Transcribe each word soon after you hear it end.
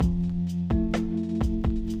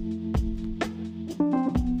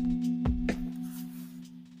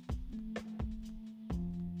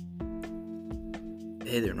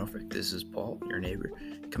Hey there, Norfolk. This is Paul, your neighbor,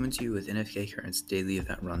 coming to you with NFK Current's daily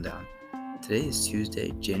event rundown. Today is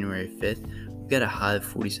Tuesday, January 5th. We've got a high of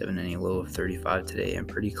 47 and a low of 35 today and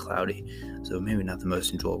pretty cloudy, so maybe not the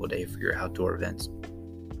most enjoyable day for your outdoor events.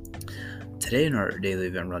 Today in our daily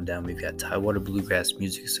event rundown, we've got Tidewater Bluegrass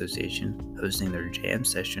Music Association hosting their jam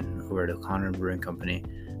session over at O'Connor Brewing Company,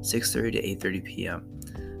 6:30 to 8:30 p.m.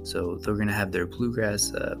 So they're going to have their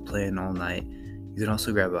bluegrass playing all night. You can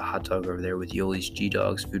also grab a hot dog over there with Yoli's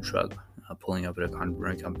G-Dogs food truck pulling up at O'Connor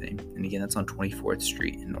Brewing Company. And again, that's on 24th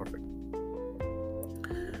Street in Norfolk.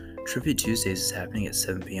 Trivia Tuesdays is happening at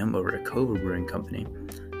 7 p.m. over at Cova Brewing Company.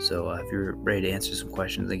 So if you're ready to answer some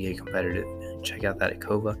questions and get competitive, check out that at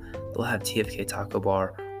Cova. They'll have TFK Taco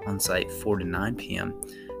Bar on site 4 to 9 p.m.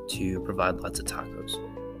 to provide lots of tacos.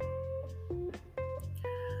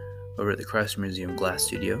 Over at the Chrysler Museum Glass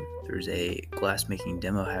Studio, there's a glass making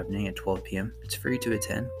demo happening at 12 p.m. It's free to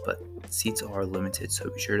attend, but seats are limited, so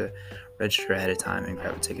be sure to register ahead of time and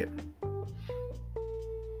grab a ticket.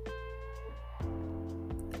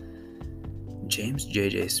 James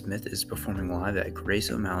J.J. Smith is performing live at Grace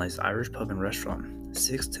O'Malley's Irish Pub and Restaurant,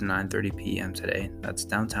 6 to 9:30 p.m. today. That's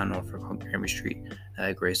downtown Norfolk on Grammy Street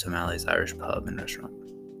at Grace O'Malley's Irish Pub and Restaurant.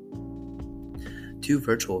 Two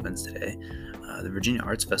virtual events today. The Virginia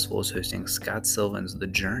Arts Festival is hosting Scott Sylvan's The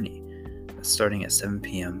Journey. That's starting at 7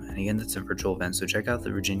 p.m. And again, that's a virtual event, so check out the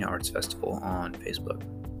Virginia Arts Festival on Facebook.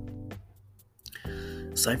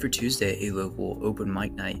 Cypher Tuesday, a local open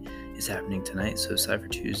mic night, is happening tonight. So Cypher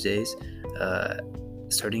Tuesdays,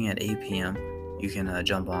 starting at 8 p.m., you can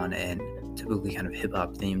jump on and typically kind of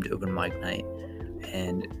hip-hop themed open mic night.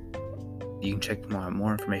 And you can check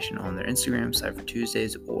more information on their Instagram, Cypher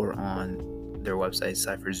Tuesdays, or on their website,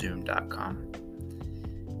 cypherzoom.com.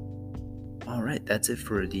 All right, that's it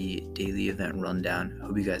for the daily event rundown.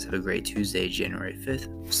 Hope you guys have a great Tuesday, January 5th.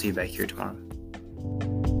 We'll see you back here tomorrow.